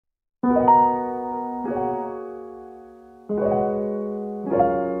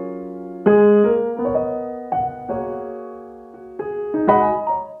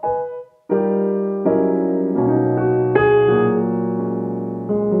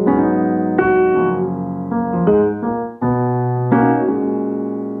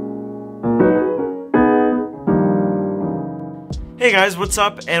Hey guys, what's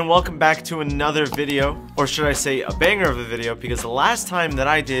up and welcome back to another video, or should I say a banger of a video, because the last time that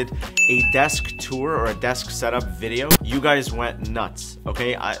I did a desk tour or a desk setup video, you guys went nuts,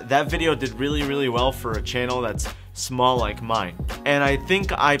 okay? That video did really well for a channel that's small like mine. And I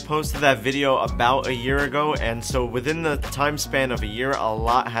think I posted that video about a year ago, and so within the time span of a year, a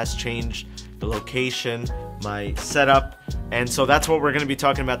lot has changed. The location, my setup, and so that's what we're going to be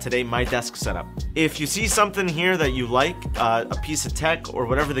talking about today, my desk setup. If you see something here that you like, a piece of tech or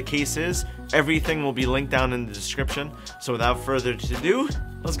whatever the case is, everything will be linked down in the description. So without further ado,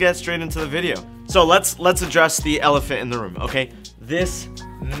 let's get straight into the video. So let's address the elephant in the room, okay? This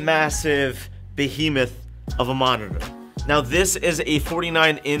massive behemoth of a monitor. Now this is a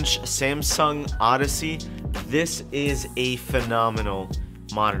 49-inch Samsung Odyssey. This is a phenomenal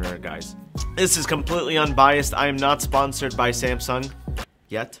monitor, guys. This is completely unbiased. I am not sponsored by Samsung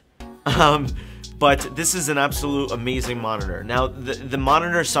yet, but this is an absolute amazing monitor. Now, the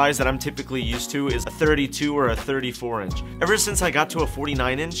monitor size that I'm typically used to is a 32 or a 34 inch. Ever since I got to a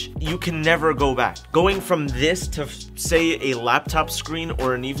 49 inch, you can never go back. Going from this to, say, a laptop screen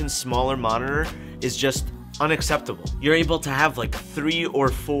or an even smaller monitor is just unacceptable. You're able to have like 3 or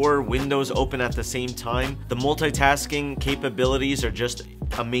 4 windows open at the same time. The multitasking capabilities are just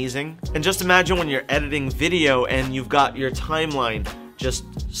amazing. And just imagine when you're editing video and you've got your timeline just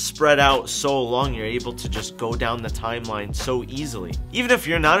spread out so long, you're able to just go down the timeline so easily. Even if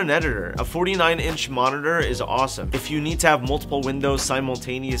you're not an editor, a 49-inch monitor is awesome. If you need to have multiple windows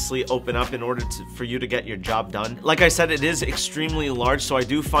simultaneously open up in order for you to get your job done. Like I said, it is extremely large, so I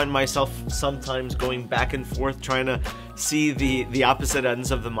do find myself sometimes going back and forth trying to see the opposite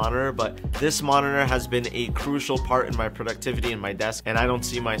ends of the monitor, but this monitor has been a crucial part in my productivity in my desk, and I don't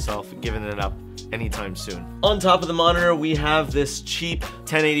see myself giving it up anytime soon. On top of the monitor, we have this cheap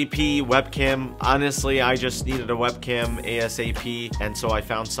 1080p webcam. Honestly, I just needed a webcam ASAP, and so I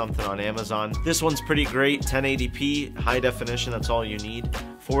found something on Amazon. This one's pretty great, 1080p, high definition, that's all you need.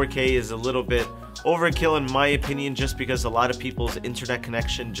 4K is a little bit overkill in my opinion, just because a lot of people's internet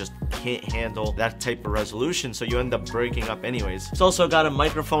connection just can't handle that type of resolution, so you end up breaking up anyways. It's also got a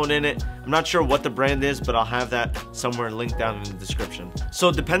microphone in it. I'm not sure what the brand is, but I'll have that somewhere linked down in the description.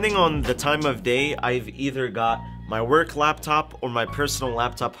 So depending on the time of day, I've either got my work laptop or my personal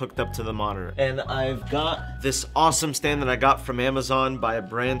laptop hooked up to the monitor. And I've got this awesome stand that I got from Amazon by a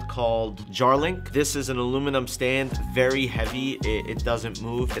brand called Jarlink. This is an aluminum stand, very heavy. It doesn't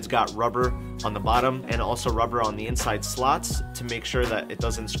move. It's got rubber on the bottom and also rubber on the inside slots to make sure that it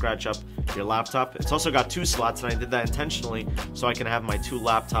doesn't scratch up your laptop. It's also got 2 slots, and I did that intentionally so I can have my 2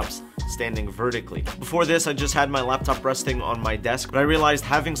 laptops standing vertically. Before this, I just had my laptop resting on my desk, but I realized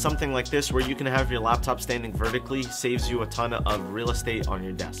having something like this where you can have your laptop standing vertically saves you a ton of real estate on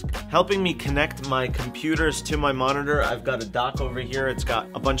your desk. Helping me connect my computers to my monitor, I've got a dock over here. It's got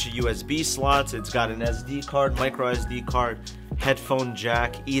a bunch of USB slots. It's got an SD card, micro SD card, headphone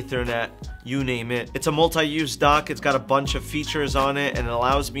jack, Ethernet, you name it. It's a multi-use dock. It's got a bunch of features on it, and it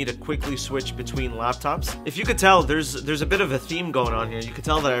allows me to quickly switch between laptops. If you could tell, there's a bit of a theme going on here. You could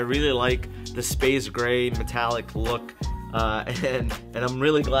tell that I really like the space gray metallic look, and I'm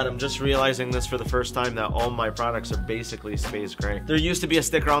really glad. I'm just realizing this for the first time, that all my products are basically space gray. There used to be a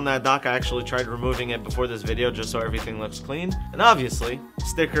sticker on that dock. I actually tried removing it before this video just so everything looks clean, and obviously the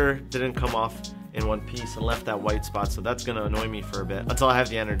sticker didn't come off in one piece and left that white spot, so that's gonna annoy me for a bit until I have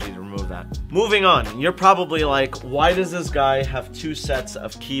the energy to remove that. Moving on, you're probably like, why does this guy have 2 sets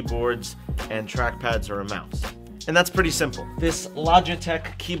of keyboards and trackpads or a mouse? And that's pretty simple. This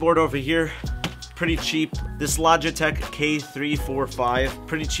Logitech keyboard over here, pretty cheap. This Logitech K345,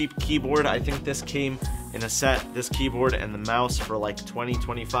 pretty cheap keyboard. I think this came in a set, this keyboard and the mouse, for like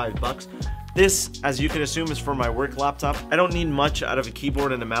 20-25 bucks. This, as you can assume, is for my work laptop. I don't need much out of a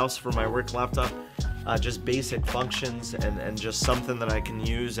keyboard and a mouse for my work laptop. Just basic functions and just something that I can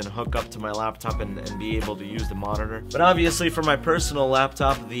use and hook up to my laptop and be able to use the monitor. But obviously for my personal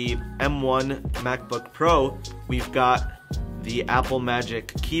laptop, the M1 MacBook Pro, we've got the Apple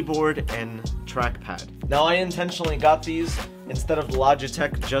Magic keyboard and trackpad. Now I intentionally got these instead of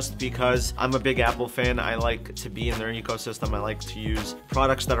Logitech just because I'm a big Apple fan. I like to be in their ecosystem. I like to use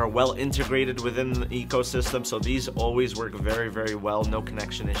products that are well integrated within the ecosystem, so these always work very well, no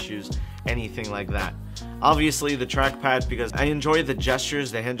connection issues, anything like that. Obviously the trackpad, because I enjoy the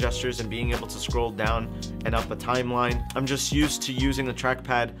gestures, the hand gestures, and being able to scroll down and up a timeline. I'm just used to using the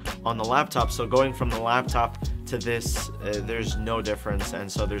trackpad on the laptop, so going from the laptop to this, there's no difference,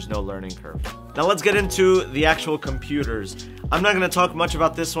 and so there's no learning curve. Now let's get into the actual computers. I'm not going to talk much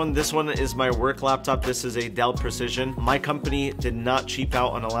about this one. This one is my work laptop. This is a Dell Precision. My company did not cheap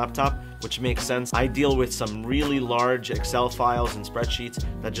out on a laptop. which makes sense. I deal with some really large Excel files and spreadsheets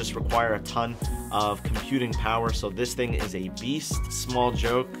that just require a ton of computing power, so this thing is a beast. Small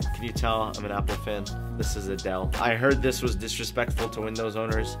joke, can you tell I'm an Apple fan? This is a Dell. I heard this was disrespectful to Windows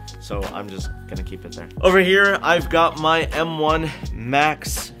owners, so I'm just gonna keep it there. Over here, I've got my M1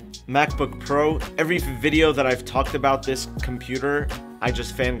 Max MacBook Pro. Every video that I've talked about this computer, I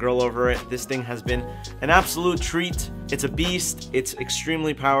just fangirl over it. This thing has been an absolute treat. It's a beast. It's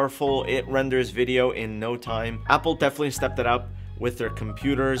extremely powerful. It renders video in no time. Apple definitely stepped it up with their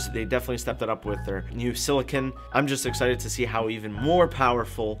computers. They definitely stepped it up with their new silicon. I'm just excited to see how even more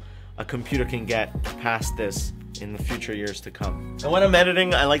powerful a computer can get past this in the future years to come. And when I'm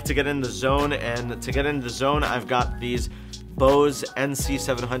editing, I like to get in the zone, and to get in the zone, I've got these Bose NC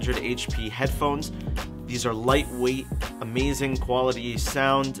 700 HP headphones. These are lightweight, amazing quality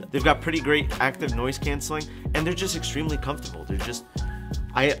sound. They've got pretty great active noise canceling, and they're just extremely comfortable. They're just,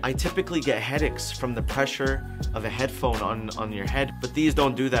 I typically get headaches from the pressure of a headphone on your head, but these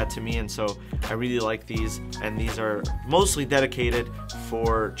don't do that to me, and so I really like these. And these are mostly dedicated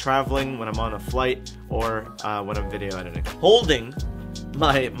for traveling when I'm on a flight or when I'm video editing. Holding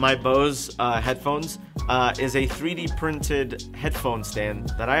my Bose headphones is a 3D printed headphone stand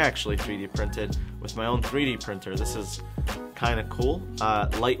that I actually 3D printed with my own 3D printer. This is kind of cool,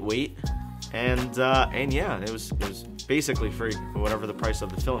 lightweight, and yeah, it was basically free for whatever the price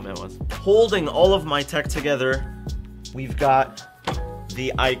of the filament was. Holding all of my tech together, we've got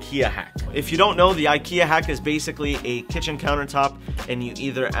the IKEA hack. If you don't know, the IKEA hack is basically a kitchen countertop, and you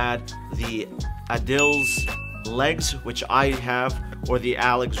either add the Adil's legs, which I have, or the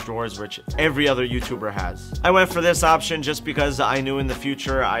Alex drawers, which every other YouTuber has. I went for this option just because I knew in the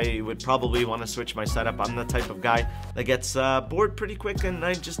future I would probably want to switch my setup. I'm the type of guy that gets bored pretty quick, and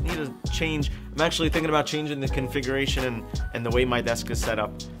I just need a change. I'm actually thinking about changing the configuration and the way my desk is set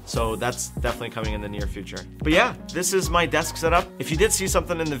up, so that's definitely coming in the near future. But yeah, this is my desk setup. If you did see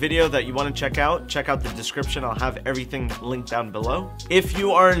something in the video that you want to check out the description. I'll have everything linked down below. If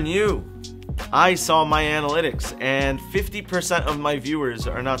you are new, I saw my analytics, and 50% of my viewers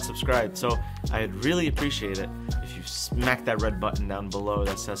are not subscribed, so I'd really appreciate it if you smack that red button down below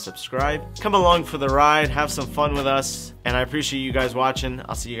that says subscribe. Come along for the ride, have some fun with us, and I appreciate you guys watching.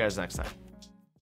 I'll see you guys next time.